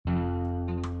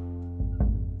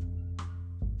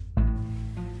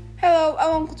Hello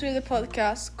and welcome to the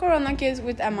podcast Corona Kids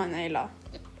with Emma and Eila.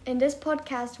 In this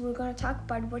podcast, we're going to talk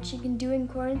about what you can do in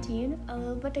quarantine, a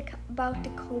little bit about the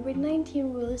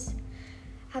COVID-19 rules,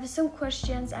 have some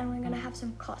questions, and we're going to have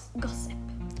some gossip.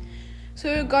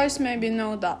 So you guys maybe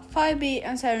know that 5B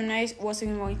and 7A was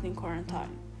in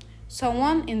quarantine.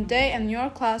 Someone in they and your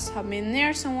class have been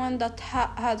near someone that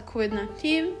had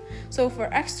COVID-19, so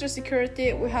for extra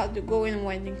security, we had to go in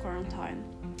waiting quarantine.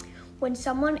 When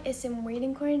someone is in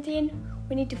waiting quarantine,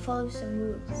 we need to follow some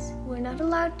rules. We're not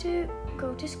allowed to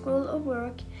go to school or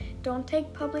work, don't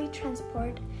take public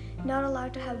transport, not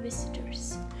allowed to have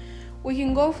visitors. We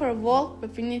can go for a walk,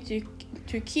 but we need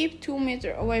to keep 2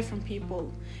 meters away from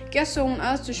people. Get someone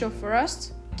else to shop for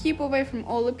us. Keep away from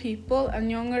older people and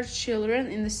younger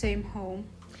children in the same home.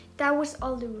 That was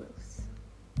all the rules.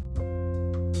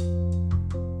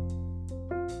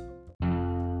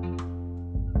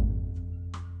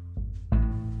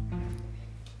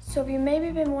 So you may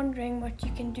have been wondering what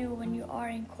you can do when you are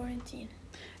in quarantine.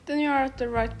 Then you are at the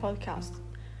right podcast.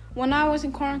 When I was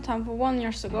in quarantine for 1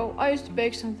 year ago, I used to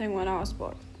bake something when I was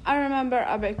bored. I remember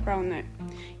I baked brownie.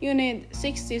 You need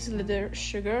 6 deciliter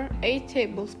sugar, 8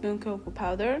 tablespoons cocoa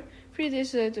powder, 3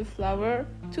 deciliter flour,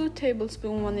 2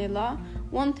 tablespoons vanilla,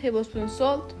 1 tablespoon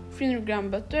salt, 300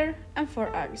 gram butter, and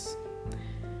 4 eggs.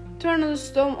 Turn on the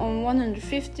stove on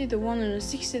 150 to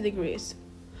 160 degrees.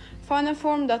 Find a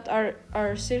form that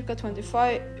are circa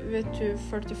 25 to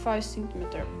 35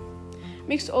 cm.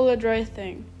 Mix all the dry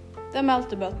thing. Then melt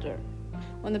the butter.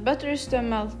 When the butter is done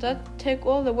melted, take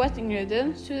all the wet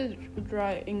ingredients to the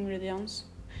dry ingredients.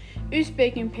 Use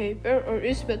baking paper or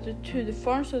use butter to the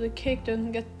form so the cake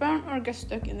doesn't get burned or get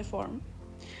stuck in the form.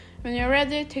 When you're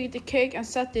ready, take the cake and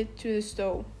set it to the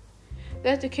stove.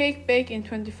 Let the cake bake in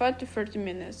 25 to 30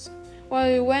 minutes.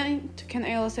 While you wait, can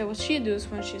Eila say what she does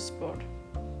when she's bored?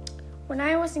 When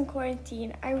I was in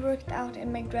quarantine, I worked out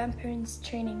in my grandparents'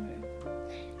 training room.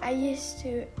 I used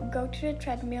to go to the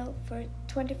treadmill for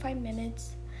 25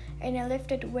 minutes and I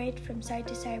lifted weight from side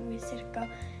to side with circa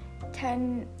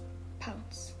 10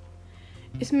 pounds.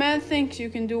 It's many things you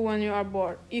can do when you are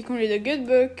bored. You can read a good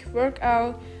book, work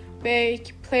out,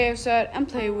 bake, play outside, and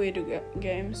play video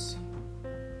games.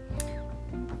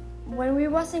 When we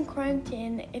was in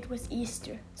quarantine, it was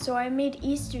Easter, so I made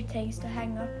Easter things to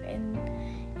hang up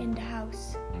in the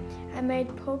house. I made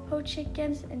po-po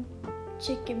chickens and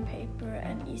chicken paper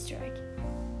and Easter egg.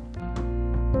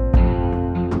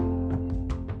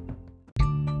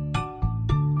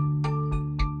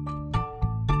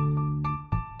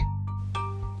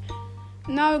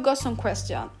 Now we got some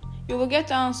questions. You will get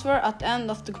the answer at the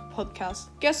end of the podcast.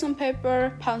 Get some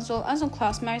paper, pencil, and some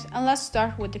classmates, and let's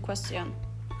start with the question.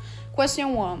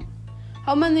 Question 1.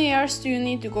 How many years do you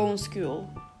need to go in school?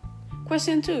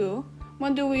 Question 2.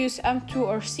 When do we use M2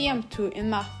 or CM2 in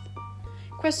math?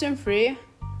 Question 3.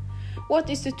 What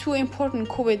is the 2 important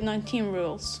COVID-19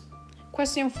 rules?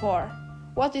 Question 4.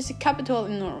 What is the capital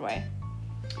in Norway?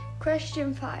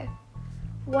 Question 5.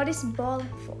 What is ball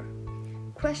for?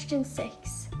 Question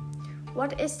 6.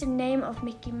 What is the name of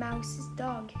Mickey Mouse's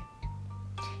dog?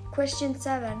 Question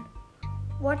 7.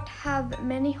 What have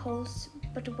many holes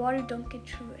but water don't get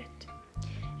through it?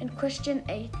 And question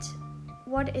 8.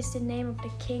 What is the name of the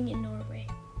king in Norway?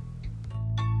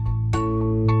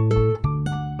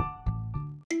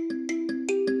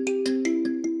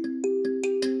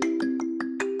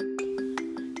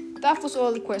 That was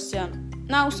all the question.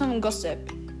 Now some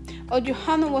gossip.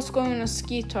 Johanna was going on a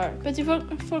ski tour, but he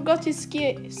forgot his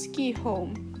ski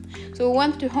home. So he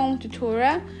went home to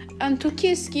Tore and took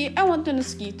his ski and went on a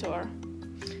ski tour.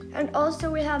 And also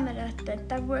we have Directon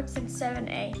that works in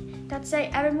 7A that say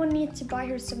everyone needs to buy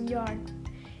her some yarn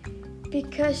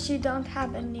because she don't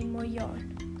have any more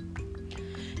yarn.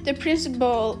 The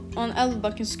principal on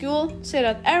Eldbakken school said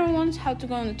that everyone had to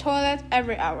go on the toilet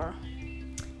every hour.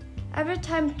 Every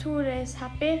time Tore is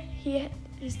happy, he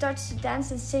starts to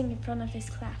dance and sing in front of his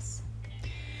class.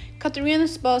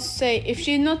 Katarina's boss say if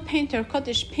she not paint her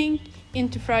cottage pink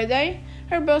into Friday,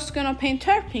 her boss gonna paint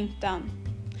her pink then.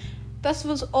 That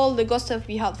was all the gossip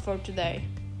we had for today.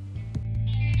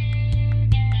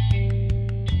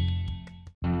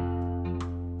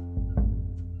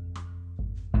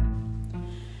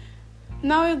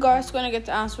 Now you guys gonna get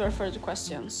the answer for the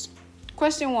questions.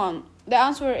 Question 1. The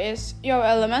answer is you have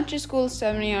elementary school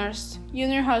 7 years,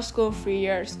 junior high school 3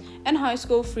 years, and high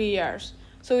school 3 years.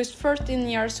 So it's 13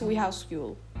 years we have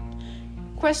school.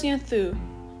 Question 2.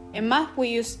 In math we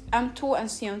use M2 and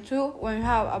CM2 when we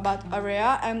have about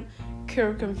area and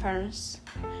circumference.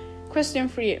 Question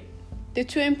 3. The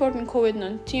 2 important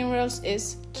COVID-19 rules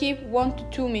is keep 1 to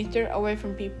 2 meters away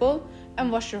from people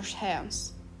and wash your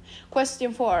hands.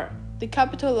 Question 4. The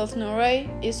capital of Norway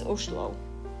is Oslo.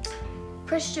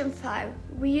 Question 5.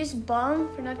 We use balm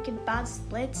for not get bad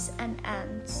splits and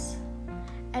ends.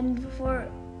 And for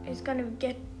it's gonna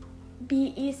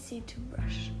be easy to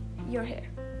brush your hair.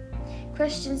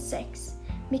 Question 6.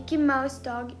 Mickey Mouse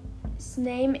dog's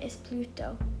name is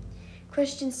Pluto.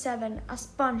 Question 7. A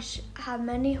sponge have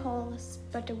many holes,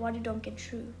 but the water don't get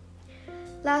through.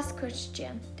 Last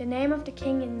question. The name of the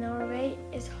king in Norway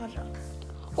is Harald.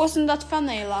 Wasn't that fun,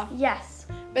 Eila? Yes.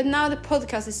 But now the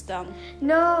podcast is done.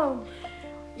 No.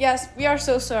 Yes, we are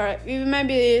so sorry. We will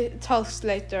maybe talk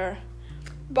later.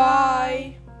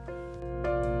 Bye.